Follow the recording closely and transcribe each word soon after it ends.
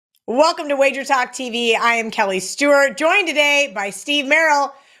Welcome to Wager Talk TV. I am Kelly Stewart, joined today by Steve Merril.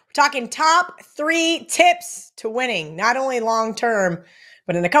 We're talking top 3 tips to winning, not only long-term,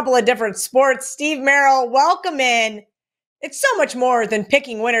 but in a couple of different sports. Steve Merril, welcome in. It's so much more than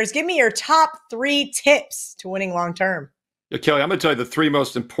picking winners. Give me your top 3 tips to winning long-term. Yeah, Kelly, I'm going to tell you the 3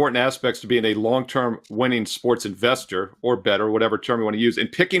 most important aspects to being a long-term winning sports investor, or better, whatever term you want to use.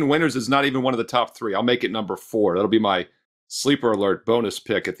 And picking winners is not even one of the top 3. I'll make it number 4. That'll be my sleeper alert bonus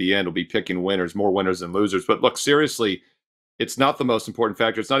pick at the end. Will be picking winners, more winners than losers. But look, seriously, it's not the most important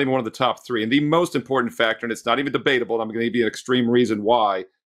factor. It's not even one of the top 3. And the most important factor, and it's not even debatable, and I'm going to give you an extreme reason why,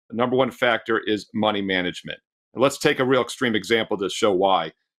 the number 1 factor is money management. And let's take a real extreme example to show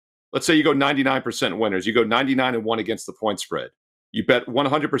why. Let's say you go 99% winners. You go 99-1 against the point spread. You bet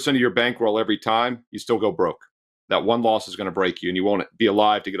 100% of your bankroll every time. You still go broke. That one loss is going to break you, and you won't be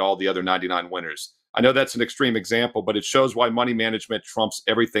alive to get all the other 99 winners. I know that's an extreme example, but it shows why money management trumps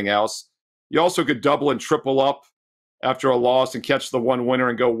everything else. You also could double and triple up after a loss and catch the one winner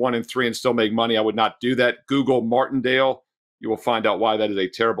and go 1-3 and still make money. I would not do that. Google Martindale. You will find out why that is a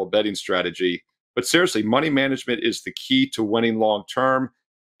terrible betting strategy. But seriously, money management is the key to winning long term.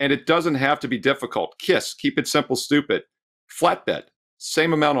 And it doesn't have to be difficult. KISS, keep it simple, stupid. Flat bet,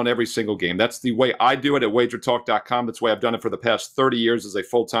 same amount on every single game. That's the way I do it at wagertalk.com. That's the way I've done it for the past 30 years as a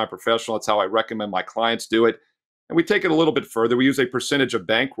full-time professional. That's how I recommend my clients do it. And we take it a little bit further. We use a percentage of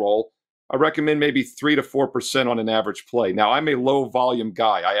bankroll. I recommend maybe 3 to 4% on an average play. Now, I'm a low-volume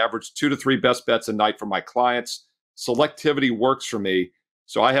guy. I average 2 to 3 best bets a night for my clients. Selectivity works for me,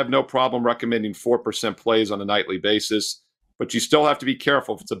 so I have no problem recommending 4% plays on a nightly basis. But you still have to be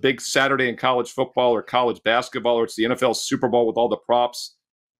careful. If it's a big Saturday in college football or college basketball, or it's the NFL Super Bowl with all the props,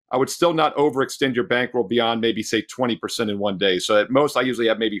 I would still not overextend your bankroll beyond maybe, say, 20% in one day. So at most, I usually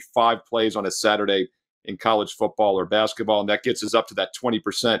have maybe 5 plays on a Saturday in college football or basketball, and that gets us up to that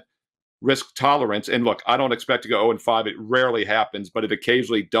 20% risk tolerance. And look, I don't expect to go 0-5. It rarely happens, but it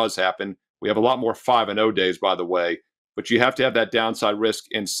occasionally does happen. We have a lot more 5-0 days, by the way. But you have to have that downside risk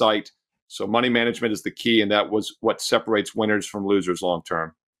in sight. So money management is the key, and that was what separates winners from losers long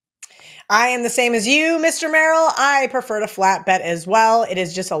term. I am the same as you, Mr. Merril. I prefer to flat bet as well. It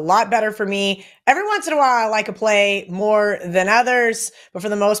is just a lot better for me. Every once in a while, I like a play more than others, but for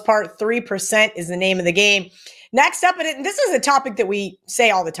the most part, 3% is the name of the game. Next up, and this is a topic that we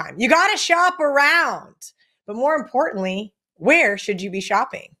say all the time. You got to shop around, but more importantly, where should you be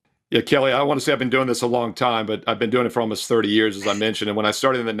shopping? Yeah, Kelly, I want to say I've been doing this a long time, but I've been doing it for almost 30 years, as I mentioned. And when I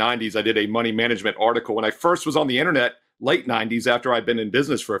started in the 90s, I did a money management article. When I first was on the internet, late 90s, after I'd been in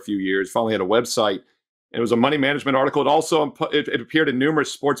business for a few years, finally had a website. And it was a money management article. It also it appeared in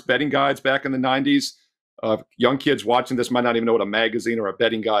numerous sports betting guides back in the 90s. Young kids watching this might not even know what a magazine or a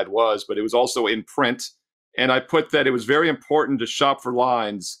betting guide was, but it was also in print. And I put that it was very important to shop for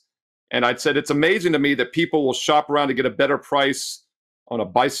lines. And I'd said, it's amazing to me that people will shop around to get a better price on a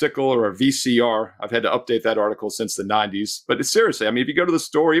bicycle or a VCR. I've had to update that article since the 90s. But seriously, I mean, if you go to the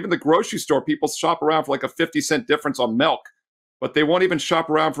store, even the grocery store, people shop around for like a 50-cent difference on milk. But they won't even shop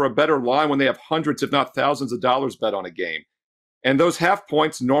around for a better line when they have hundreds, if not thousands of dollars bet on a game. And those half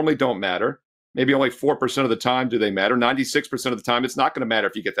points normally don't matter. Maybe only 4% of the time do they matter. 96% of the time, it's not going to matter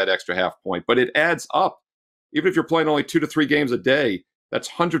if you get that extra half point. But it adds up. Even if you're playing only 2 to 3 games a day, that's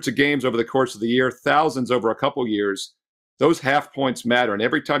hundreds of games over the course of the year, thousands over a couple years. Those half points matter. And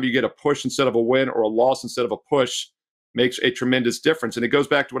every time you get a push instead of a win or a loss instead of a push makes a tremendous difference. And it goes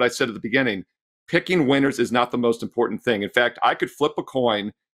back to what I said at the beginning. Picking winners is not the most important thing. In fact, I could flip a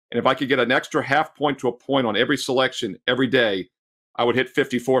coin, and if I could get an extra half point to a point on every selection every day, I would hit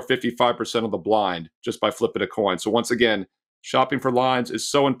 54, 55% of the blind just by flipping a coin. So once again, shopping for lines is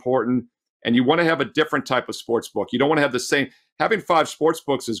so important. And you want to have a different type of sports book. You don't want to have the same. Having 5 sports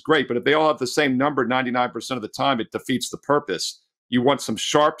books is great, but if they all have the same number 99% of the time, it defeats the purpose. You want some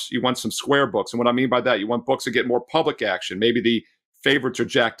sharps, you want some square books. And what I mean by that, you want books that get more public action. Maybe the favorites are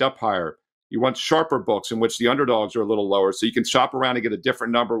jacked up higher. You want sharper books in which the underdogs are a little lower, so you can shop around and get a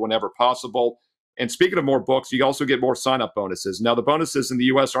different number whenever possible. And speaking of more books, you also get more sign-up bonuses. Now, the bonuses in the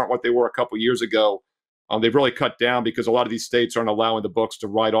U.S. aren't what they were a couple years ago. They've really cut down because a lot of these states aren't allowing the books to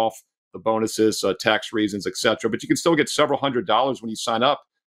write off the bonuses, tax reasons, etc. But you can still get several $100s when you sign up.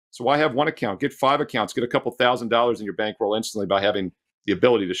 So why have one account? Get 5 accounts. Get a couple $1,000s in your bankroll instantly by having the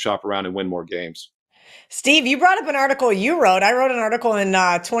ability to shop around and win more games. Steve, you brought up an article you wrote. I wrote an article in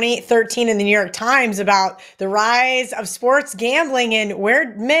 2013 in the New York Times about the rise of sports gambling and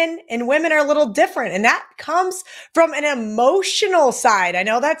where men and women are a little different. And that comes from an emotional side. I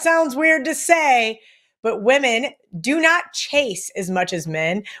know that sounds weird to say, but women do not chase as much as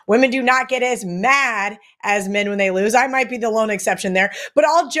men. Women do not get as mad as men when they lose. I might be the lone exception there. But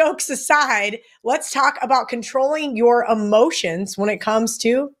all jokes aside, let's talk about controlling your emotions when it comes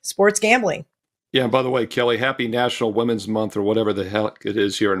to sports gambling. Yeah, and by the way, Kelly, happy National Women's Month or whatever the hell it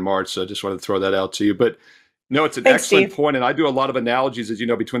is here in March. So I just wanted to throw that out to you. But no, it's an Thanks, excellent Steve. point, and I do a lot of analogies, as you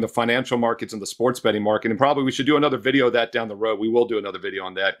know, between the financial markets and the sports betting market. And probably we should do another video of that down the road. We will do another video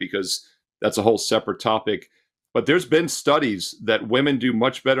on that because that's a whole separate topic. But there's been studies that women do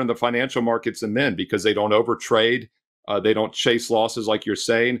much better in the financial markets than men because they don't overtrade, they don't chase losses like you're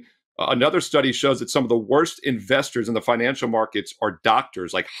saying. Another study shows that some of the worst investors in the financial markets are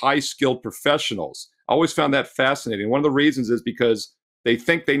doctors, like high-skilled professionals. I always found that fascinating. One of the reasons is because they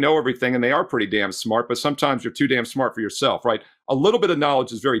think they know everything, and they are pretty damn smart, but sometimes you're too damn smart for yourself, right? A little bit of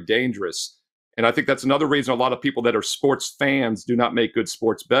knowledge is very dangerous. And I think that's another reason a lot of people that are sports fans do not make good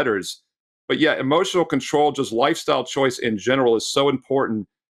sports bettors. But yeah, emotional control, just lifestyle choice in general is so important.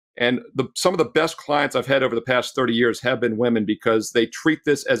 And some of the best clients I've had over the past 30 years have been women because they treat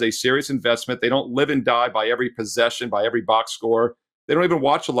this as a serious investment. They don't live and die by every possession, by every box score. They don't even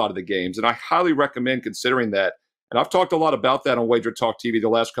watch a lot of the games. And I highly recommend considering that. And I've talked a lot about that on Wager Talk TV the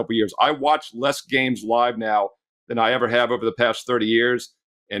last couple of years. I watch less games live now than I ever have over the past 30 years.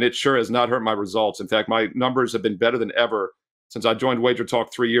 And it sure has not hurt my results. In fact, my numbers have been better than ever since I joined Wager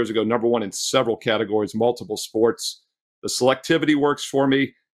Talk 3 years ago, #1 in several categories, multiple sports. The selectivity works for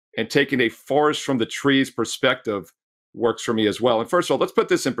me. And taking a forest from the trees perspective works for me as well. And first of all, let's put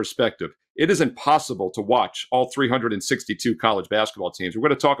this in perspective. It is impossible to watch all 362 college basketball teams. We're going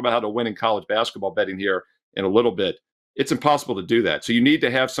to talk about how to win in college basketball betting here in a little bit. It's impossible to do that. So you need to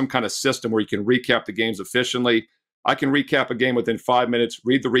have some kind of system where you can recap the games efficiently. I can recap a game within 5 minutes,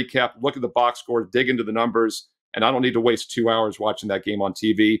 read the recap, look at the box score, dig into the numbers, and I don't need to waste 2 hours watching that game on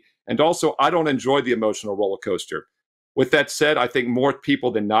TV. And also, I don't enjoy the emotional roller coaster. With that said, I think more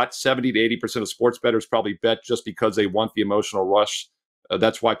people than not, 70 to 80% of sports bettors probably bet just because they want the emotional rush.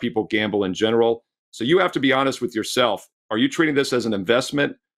 That's why people gamble in general. So you have to be honest with yourself. Are you treating this as an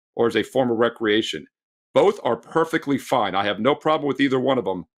investment or as a form of recreation? Both are perfectly fine. I have no problem with either one of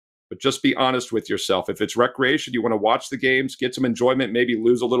them, but just be honest with yourself. If it's recreation, you want to watch the games, get some enjoyment, maybe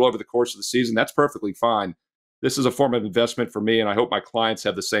lose a little over the course of the season, that's perfectly fine. This is a form of investment for me, and I hope my clients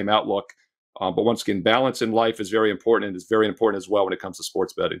have the same outlook. But once again, balance in life is very important, and it's very important as well when it comes to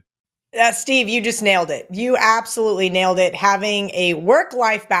sports betting. Steve, you just nailed it. You absolutely nailed it. Having a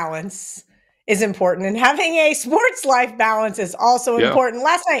work-life balance is important, and having a sports life balance is also important.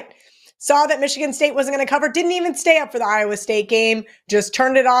 Last night, saw that Michigan State wasn't going to cover, didn't even stay up for the Iowa State game, just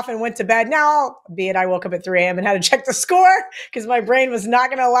turned it off and went to bed. Now, be it I woke up at 3 a.m. and had to check the score because my brain was not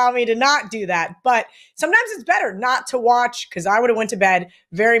going to allow me to not do that. But sometimes it's better not to watch because I would have went to bed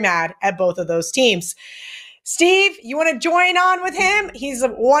very mad at both of those teams. Steve, you want to join on with him? He's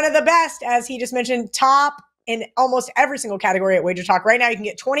one of the best, as he just mentioned, top in almost every single category at Wager Talk. Right now, you can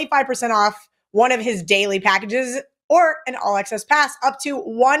get 25% off one of his daily packages or an all-access pass up to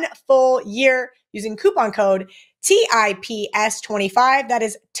 1 full year using coupon code TIPS25. That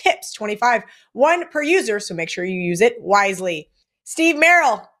is TIPS25, one per user, so make sure you use it wisely. Steve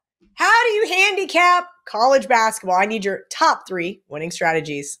Merril, how do you handicap college basketball? I need your top 3 winning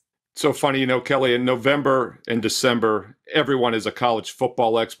strategies. So funny, Kelly, in November and December, everyone is a college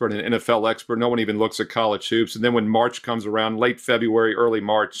football expert and NFL expert. No one even looks at college hoops. And then when March comes around, late February, early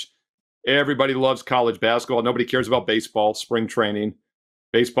March, everybody loves college basketball. Nobody cares about baseball, spring training.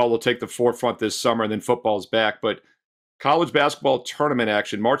 Baseball will take the forefront this summer, and then football's back. But college basketball tournament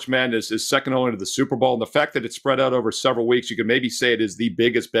action, March Madness, is second only to the Super Bowl. And the fact that it's spread out over several weeks, you can maybe say it is the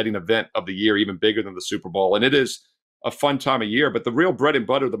biggest betting event of the year, even bigger than the Super Bowl. And it is a fun time of year. But the real bread and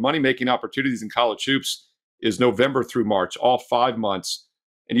butter, the money-making opportunities in college hoops is November through March, all 5 months.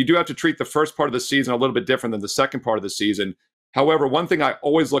 And you do have to treat the first part of the season a little bit different than the second part of the season. However, one thing I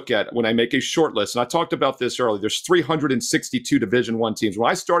always look at when I make a short list, and I talked about this earlier, there's 362 Division I teams.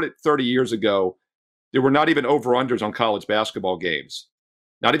 When I started 30 years ago, there were not even over-unders on college basketball games,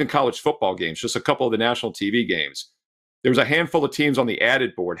 not even college football games, just a couple of the national TV games. There was a handful of teams on the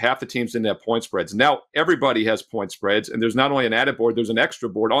added board. Half the teams didn't have point spreads. Now everybody has point spreads, and there's not only an added board, there's an extra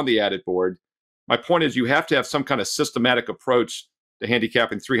board on the added board. My point is you have to have some kind of systematic approach to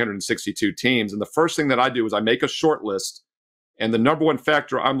handicapping 362 teams. And the first thing that I do is I make a short list. And the number one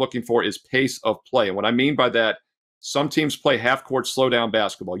factor I'm looking for is pace of play. And what I mean by that, some teams play half-court slow-down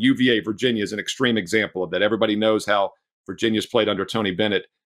basketball. UVA, Virginia is an extreme example of that. Everybody knows how Virginia's played under Tony Bennett.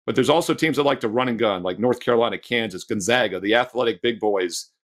 But there's also teams that like to run and gun, like North Carolina, Kansas, Gonzaga, the athletic big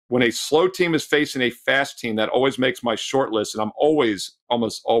boys. When a slow team is facing a fast team, that always makes my short list. And I'm always,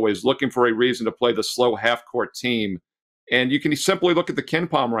 almost always looking for a reason to play the slow half court team. And you can simply look at the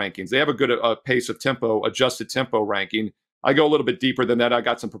KenPom rankings. They have a good pace of tempo, adjusted tempo ranking. I go a little bit deeper than that. I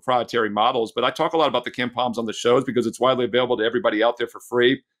got some proprietary models, but I talk a lot about the KenPoms on the shows because it's widely available to everybody out there for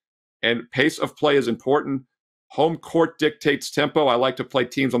free. And pace of play is important. Home court dictates tempo. I like to play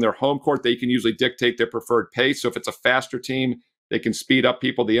teams on their home court. They can usually dictate their preferred pace. So if it's a faster team, they can speed up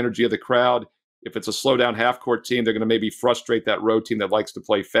people, the energy of the crowd. If it's a slow down half court team, they're going to maybe frustrate that road team that likes to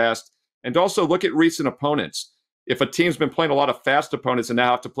play fast. And also look at recent opponents. If a team's been playing a lot of fast opponents and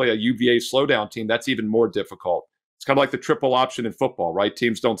now have to play a UVA slowdown team, that's even more difficult. It's kind of like the triple option in football, right?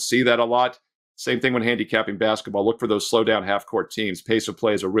 Teams don't see that a lot. Same thing when handicapping basketball. Look for those slow down half court teams. Pace of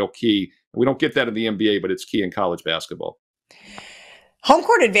play is a real key. We don't get that in the NBA, but it's key in college basketball. Home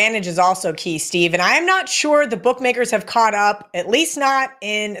court advantage is also key, Steve, and I'm not sure the bookmakers have caught up, at least not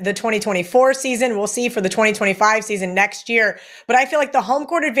in the 2024 season. We'll see for the 2025 season next year. But I feel like the home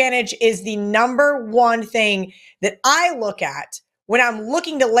court advantage is the number one thing that I look at when I'm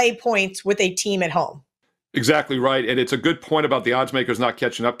looking to lay points with a team at home. Exactly right. And it's a good point about the odds makers not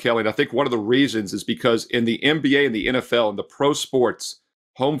catching up, Kelly. And I think one of the reasons is because in the NBA and the NFL and the pro sports,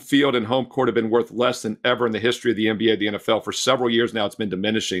 home field and home court have been worth less than ever in the history of the NBA and the NFL. For several years now, it's been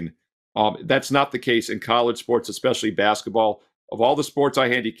diminishing. That's not the case in college sports, especially basketball. Of all the sports I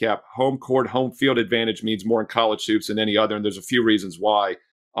handicap, home court, home field advantage means more in college hoops than any other. And there's a few reasons why.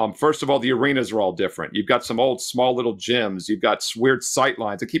 First of all, the arenas are all different. You've got some old, small little gyms. You've got weird sight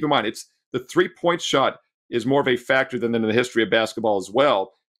lines. And keep in mind, it's the three-point shot is more of a factor than in the history of basketball as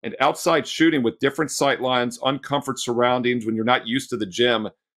well. And outside shooting with different sight lines, uncomfort surroundings when you're not used to the gym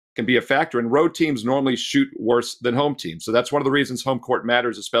can be a factor. And road teams normally shoot worse than home teams. So that's one of the reasons home court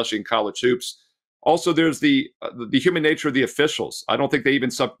matters, especially in college hoops. Also, there's the human nature of the officials. I don't think they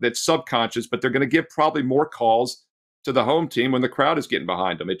even that's subconscious, but they're going to give probably more calls to the home team when the crowd is getting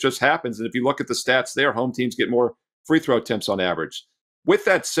behind them. It just happens. And if you look at the stats there, home teams get more free throw attempts on average. With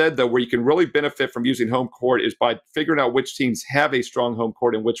that said, though, where you can really benefit from using home court is by figuring out which teams have a strong home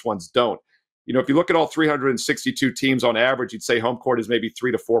court and which ones don't. You know, if you look at all 362 teams on average, you'd say home court is maybe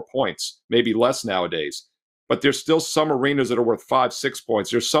 3 to 4 points, maybe less nowadays. But there's still some arenas that are worth 5, 6 points.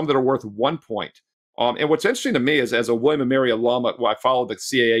 There's some that are worth 1 point. And what's interesting to me is, as a William & Mary alum, I follow the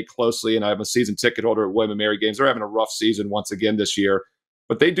CAA closely, and I'm a season ticket holder at William & Mary games. They're having a rough season once again this year,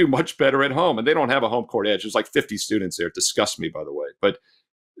 but they do much better at home, and they don't have a home court edge. There's like 50 students there. It disgusts me, by the way. But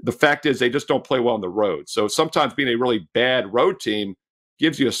the fact is they just don't play well on the road. So sometimes being a really bad road team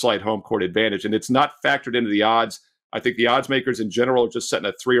gives you a slight home court advantage, and it's not factored into the odds. I think the odds makers in general are just setting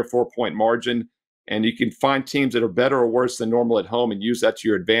a 3 or 4 point margin, and you can find teams that are better or worse than normal at home and use that to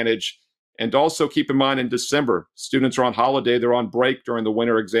your advantage. And also keep in mind, in December, students are on holiday. They're on break during the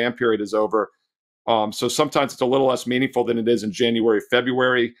winter exam period is over. So sometimes it's a little less meaningful than it is in January,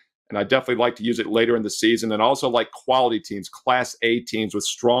 February. And I definitely like to use it later in the season. And also like quality teams, Class A teams with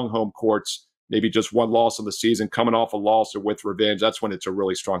strong home courts, maybe just one loss in the season, coming off a loss or with revenge. That's when it's a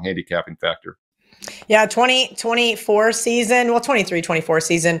really strong handicapping factor. Yeah, 2024 season, well, 23-24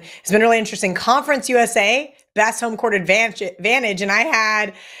 season has been really interesting. Conference USA, best home court advantage. And I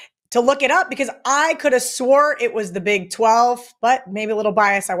had to look it up because I could have swore it was the Big 12, but maybe a little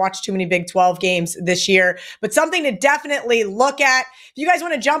biased. I watched too many Big 12 games this year, but something to definitely look at. If you guys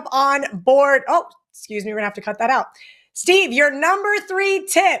want to jump on board, oh, excuse me, we're gonna have to cut that out. Steve, your number 3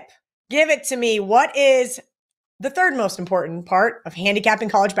 tip, give it to me. What is the third most important part of handicapping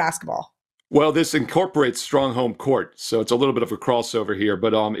college basketball? Well, this incorporates strong home court, so it's a little bit of a crossover here,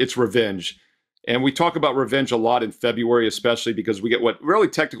 but it's revenge. And we talk about revenge a lot in February, especially because we get what really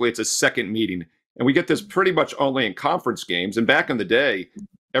technically it's a second meeting. And we get this pretty much only in conference games. And back in the day,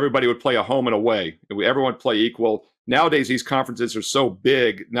 everybody would play a home and away. Everyone play equal. Nowadays, these conferences are so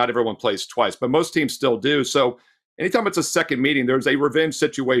big, not everyone plays twice, but most teams still do. So anytime it's a second meeting, there's a revenge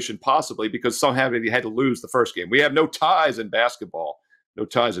situation possibly because somehow you had to lose the first game. We have no ties in basketball, no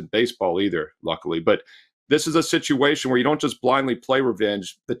ties in baseball either, luckily. But this is a situation where you don't just blindly play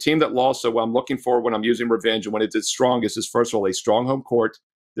revenge. The team that lost, so what I'm looking for when I'm using revenge and when it's its strongest is, first of all, a strong home court.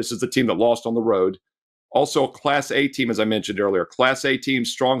 This is the team that lost on the road. Also, a Class A team, as I mentioned earlier. Class A team,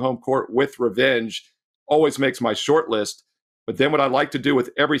 strong home court with revenge always makes my short list. But then what I like to do with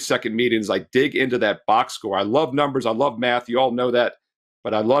every second meeting is I dig into that box score. I love numbers. I love math. You all know that.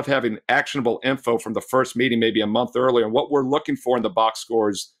 But I love having actionable info from the first meeting maybe a month earlier. And what we're looking for in the box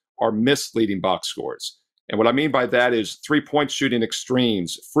scores are misleading box scores. And what I mean by that is 3-point shooting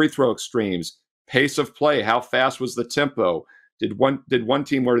extremes, free throw extremes, pace of play, how fast was the tempo? Did one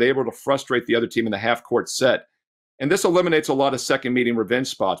team, were they able to frustrate the other team in the half court set? And this eliminates a lot of second meeting revenge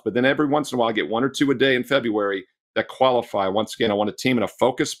spots. But then every once in a while, I get 1 or 2 a day in February that qualify. Once again, I want a team in a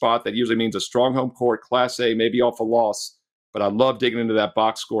focused spot. That usually means a strong home court, Class A, maybe off a loss. But I love digging into that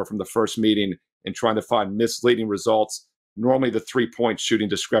box score from the first meeting and trying to find misleading results. Normally, the 3-point shooting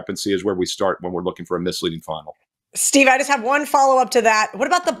discrepancy is where we start when we're looking for a misleading final. Steve, I just have one follow-up to that. What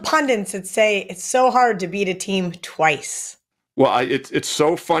about the pundits that say it's so hard to beat a team twice? Well, it's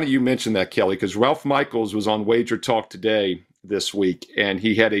so funny you mentioned that, Kelly, because Ralph Michaels was on Wager Talk Today this week, and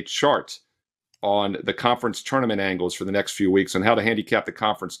he had a chart on the conference tournament angles for the next few weeks on how to handicap the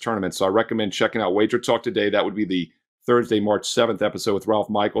conference tournament. So I recommend checking out Wager Talk Today. That would be the Thursday, March 7th episode with Ralph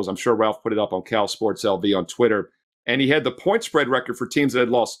Michaels. I'm sure Ralph put it up on Cal Sports LV on Twitter. And he had the point spread record for teams that had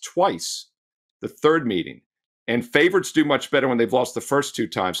lost twice the third meeting. And favorites do much better when they've lost the first 2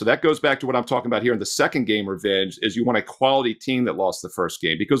 times. So that goes back to what I'm talking about here in the second game revenge, is you want a quality team that lost the first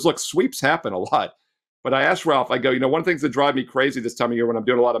game. Because, look, sweeps happen a lot. But I asked Ralph, I go, one of the things that drive me crazy this time of year when I'm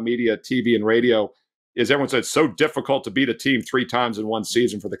doing a lot of media, TV, and radio is everyone says it's so difficult to beat a team 3 times in one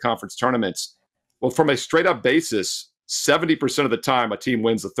season for the conference tournaments. Well, from a straight-up basis, 70% of the time, a team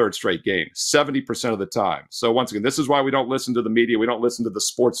wins the third straight game. 70% of the time. So once again, this is why we don't listen to the media. We don't listen to the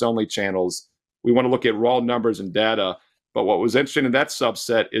sports-only channels. We want to look at raw numbers and data. But what was interesting in that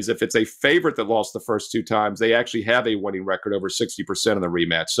subset is if it's a favorite that lost the first 2 times, they actually have a winning record over 60% in the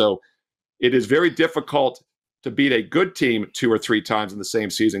rematch. So it is very difficult to beat a good team 2 or 3 times in the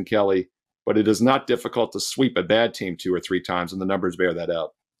same season, Kelly, but it is not difficult to sweep a bad team 2 or 3 times, and the numbers bear that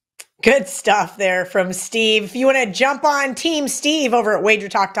out. Good stuff there from Steve. If you want to jump on Team Steve over at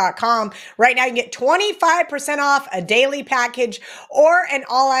wagertalk.com, right now you can get 25% off a daily package or an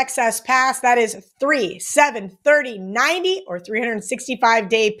all-access pass. That is 3, 7, 30, 90, or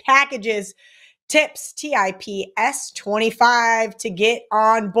 365-day packages. Tips, TIPS 25 to get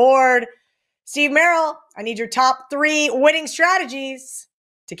on board. Steve Merril, I need your top 3 winning strategies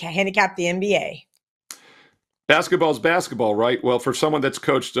to handicap the NBA. Basketball is basketball, right? Well, for someone that's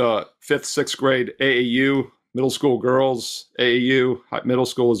coached 5th, 6th grade AAU, middle school girls, AAU, middle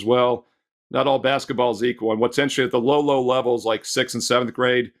school as well, not all basketball is equal. And what's interesting at the low levels like 6th and 7th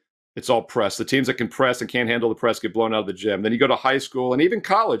grade, it's all press. The teams that can press and can't handle the press get blown out of the gym. Then you go to high school and even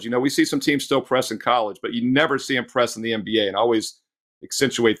college. We see some teams still press in college, but you never see them press in the NBA. And I always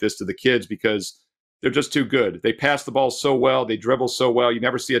accentuate this to the kids because they're just too good. They pass the ball so well. They dribble so well. You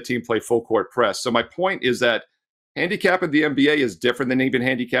never see a team play full court press. So my point is that handicapping the NBA is different than even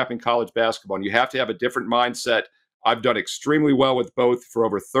handicapping college basketball. And you have to have a different mindset. I've done extremely well with both for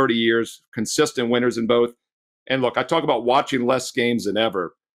over 30 years, consistent winners in both. And look, I talk about watching less games than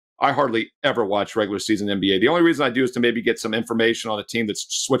ever. I hardly ever watch regular season NBA. The only reason I do is to maybe get some information on a team that's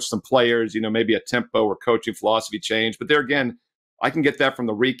switched some players, maybe a tempo or coaching philosophy change. But there again, I can get that from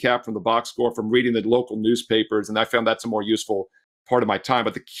the recap, from the box score, from reading the local newspapers. And I found that's a more useful part of my time.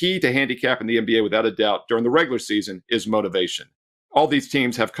 But the key to handicapping the NBA, without a doubt, during the regular season is motivation. All these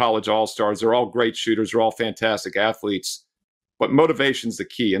teams have college all-stars. They're all great shooters. They're all fantastic athletes. But motivation's the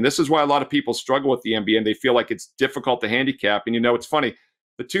key. And this is why a lot of people struggle with the NBA and they feel like it's difficult to handicap. And it's funny.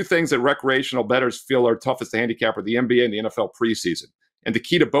 The 2 things that recreational bettors feel are toughest to handicap are the NBA and the NFL preseason. And the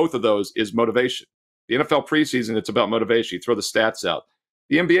key to both of those is motivation. The NFL preseason, it's about motivation. You throw the stats out.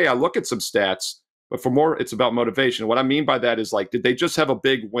 The NBA, I look at some stats, but for more, it's about motivation. What I mean by that is did they just have a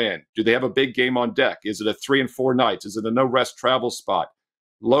big win? Do they have a big game on deck? Is it a 3 and 4 nights? Is it a no-rest travel spot?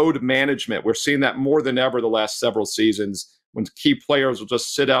 Load management. We're seeing that more than ever the last several seasons when key players will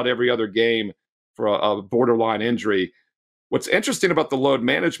just sit out every other game for a borderline injury. What's interesting about the load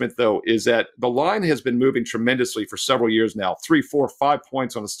management, though, is that the line has been moving tremendously for several years now, 3, 4, 5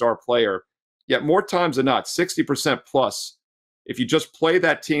 points on a star player. Yet more times than not, 60% plus, if you just play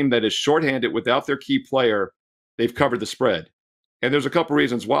that team that is shorthanded without their key player, they've covered the spread. And there's a couple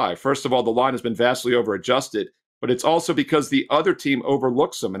reasons why. First of all, the line has been vastly over-adjusted, but it's also because the other team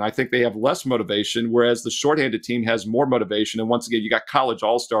overlooks them, and I think they have less motivation, whereas the shorthanded team has more motivation. And once again, you got college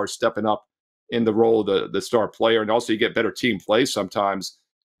all-stars stepping up in the role of the star player, and also you get better team play sometimes.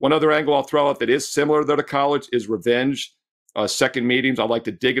 One other angle I'll throw out that is similar though to college is revenge. Second meetings, I like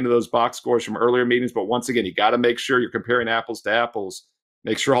to dig into those box scores from earlier meetings, but once again, you got to make sure you're comparing apples to apples.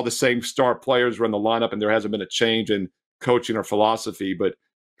 Make sure all the same star players are in the lineup and there hasn't been a change in coaching or philosophy. But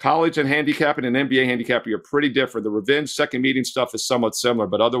college and handicapping and NBA handicapping are pretty different. The revenge second meeting stuff is somewhat similar,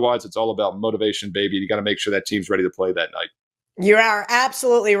 but otherwise it's all about motivation, baby. You got to make sure that team's ready to play that night. You are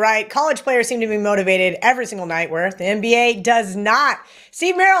absolutely right. College players seem to be motivated every single night, where the NBA does not.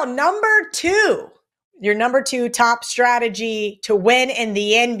 Steve Merril, number 2. Your number 2 top strategy to win in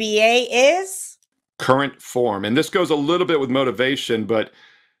the NBA is? Current form. And this goes a little bit with motivation, but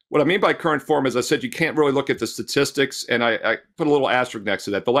What I mean by current form is I said you can't really look at the statistics, and I put a little asterisk next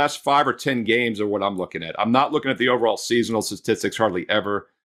to that. The last 5 or 10 games are what I'm looking at. I'm not looking at the overall seasonal statistics hardly ever.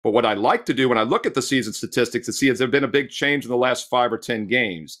 But what I like to do when I look at the season statistics to see has there been a big change in the last 5 or 10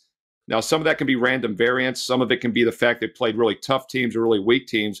 games. Now, some of that can be random variance. Some of it can be the fact they played really tough teams or really weak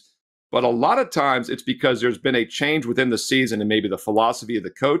teams. But a lot of times it's because there's been a change within the season and maybe the philosophy of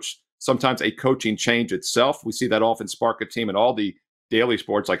the coach, sometimes a coaching change itself. We see that often spark a team in all the daily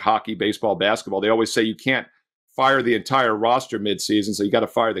sports like hockey, baseball, basketball. They always say you can't fire the entire roster midseason, so you got to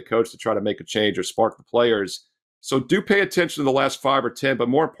fire the coach to try to make a change or spark the players. So do pay attention to the last 5 or 10, but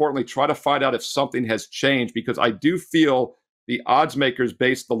more importantly, try to find out if something has changed, because I do feel the odds makers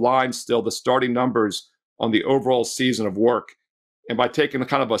base the line still, the starting numbers, on the overall season of work. And by taking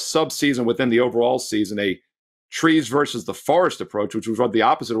kind of a sub-season within the overall season, a trees versus the forest approach, which was the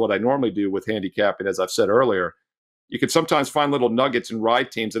opposite of what I normally do with handicapping, as I've said earlier, you can sometimes find little nuggets and ride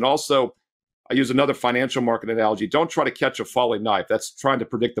teams. And also, I use another financial market analogy. Don't try to catch a falling knife. That's trying to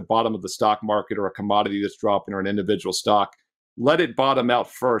predict the bottom of the stock market or a commodity that's dropping or an individual stock. Let it bottom out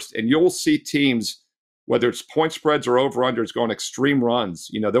first, and you'll see teams, whether it's point spreads or over-unders, going extreme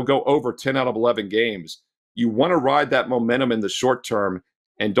runs. They'll go over 10 out of 11 games. You want to ride that momentum in the short term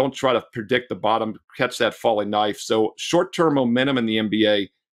and don't try to predict the bottom, catch that falling knife. So short-term momentum in the NBA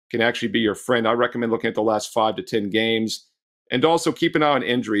can actually be your friend. I recommend looking at the last 5 to 10 games. And also keep an eye on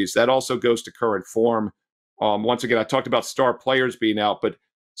injuries. That also goes to current form. Once again, I talked about star players being out, but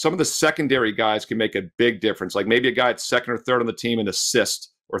some of the secondary guys can make a big difference. Like maybe a guy at second or third on the team in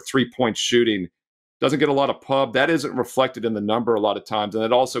assist or three-point shooting doesn't get a lot of pub. That isn't reflected in the number a lot of times. And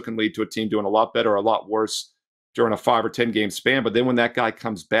it also can lead to a team doing a lot better or a lot worse during a 5 or 10 game span. But then when that guy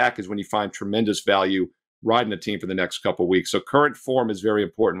comes back is when you find tremendous value riding a team for the next couple of weeks. So current form is very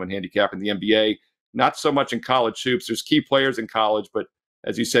important when handicapping the NBA. Not so much in college hoops. There's key players in college, but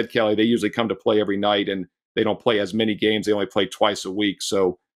as you said, Kelly, they usually come to play every night and they don't play as many games. They only play twice a week.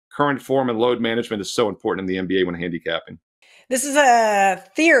 So current form and load management is so important in the NBA when handicapping. This is a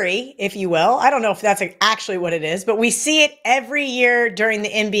theory, if you will. I don't know if that's actually what it is, but we see it every year during the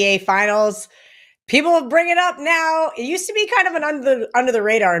NBA finals. People bring it up now. It used to be kind of an under the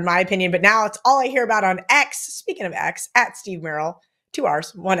radar, in my opinion, but now it's all I hear about on X. Speaking of X, at Steve Merril. 2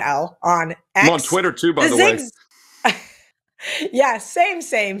 R's, 1 L on X. I'm on Twitter too, by the way. Yeah,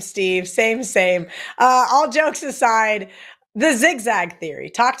 same, Steve. Same. All jokes aside, the zigzag theory.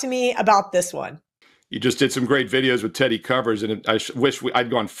 Talk to me about this one. You just did some great videos with Teddy Covers, and I wish I'd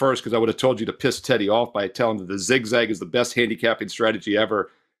gone first because I would have told you to piss Teddy off by telling him that the zigzag is the best handicapping strategy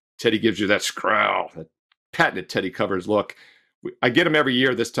ever. Teddy gives you that scowl, that patented Teddy Covers look. I get him every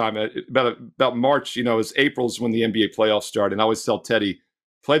year this time. About March, is April's when the NBA playoffs start. And I always tell Teddy,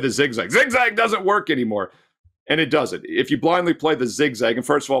 play the zigzag. Zigzag doesn't work anymore. And it doesn't. If you blindly play the zigzag, and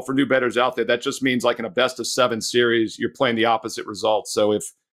first of all, for new bettors out there, that just means like in a best-of-7 series, you're playing the opposite result. So if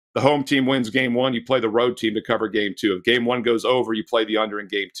the home team wins game 1, you play the road team to cover game 2. If game 1 goes over, you play the under in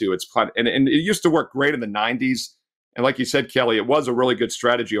game 2. It's kind of, and it used to work great in the 90s. And like you said, Kelly, it was a really good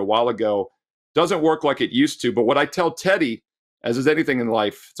strategy a while ago. Doesn't work like it used to. But what I tell Teddy, as is anything in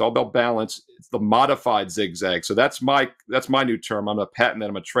life, it's all about balance. It's the modified zigzag. So that's my new term. I'm going to patent that.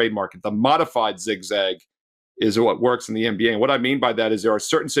 I'm going to trademark it. The modified zigzag is what works in the NBA. And what I mean by that is there are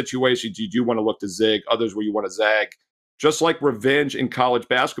certain situations you do want to look to zig, others where you want to zag. Just like revenge in college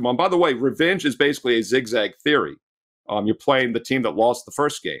basketball. And by the way, revenge is basically a zigzag theory. You're playing the team that lost the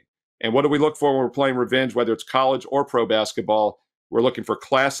first game. And what do we look for when we're playing revenge, whether it's college or pro basketball? We're looking for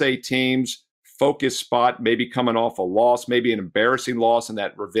Class A teams, focus spot, maybe coming off a loss, maybe an embarrassing loss in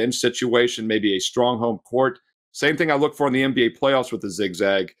that revenge situation, maybe a strong home court. Same thing I look for in the NBA playoffs with the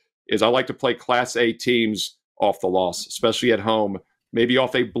zigzag is I like to play Class A teams off the loss, especially at home, maybe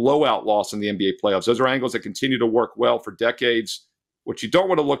off a blowout loss in the NBA playoffs. Those are angles that continue to work well for decades. What you don't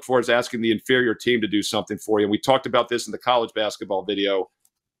want to look for is asking the inferior team to do something for you. And we talked about this in the college basketball video.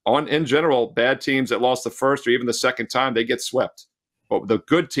 In general, bad teams that lost the first or even the second time, they get swept. But the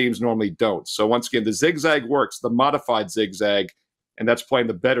good teams normally don't. So once again, the zigzag works, the modified zigzag, and that's playing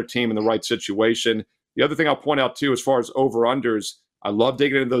the better team in the right situation. The other thing I'll point out, too, as far as over-unders, I love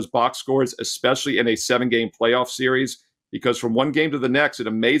digging into those box scores, especially in a 7-game playoff series, because from one game to the next, it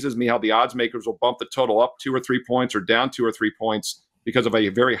amazes me how the odds makers will bump the total up 2 or 3 points or down 2 or 3 points because of a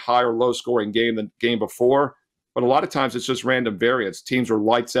very high or low scoring game than the game before. But a lot of times it's just random variance. Teams are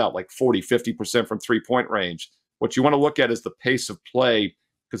lights out, like 40, 50% from 3-point range. What you want to look at is the pace of play,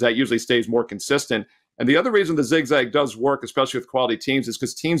 because that usually stays more consistent. And the other reason the zigzag does work, especially with quality teams, is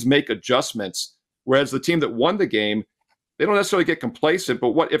because teams make adjustments, whereas the team that won the game, they don't necessarily get complacent,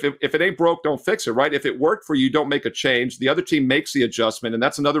 but what if it ain't broke, don't fix it, right? If it worked for you, don't make a change. The other team makes the adjustment, and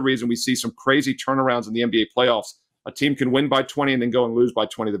that's another reason we see some crazy turnarounds in the NBA playoffs. A team can win by 20 and then go and lose by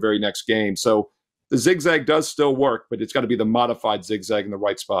 20 the very next game. So the zigzag does still work, but it's got to be the modified zigzag in the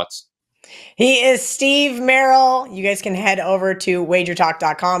right spots. He is Steve Merril. You guys can head over to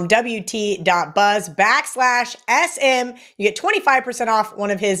wagertalk.com, wt.buzz/SM. You get 25% off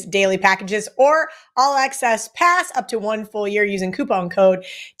one of his daily packages or all access pass up to 1 full year using coupon code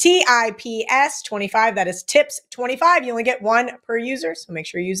TIPS25. That is TIPS25. You only get one per user, so make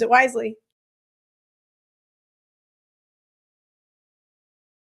sure you use it wisely.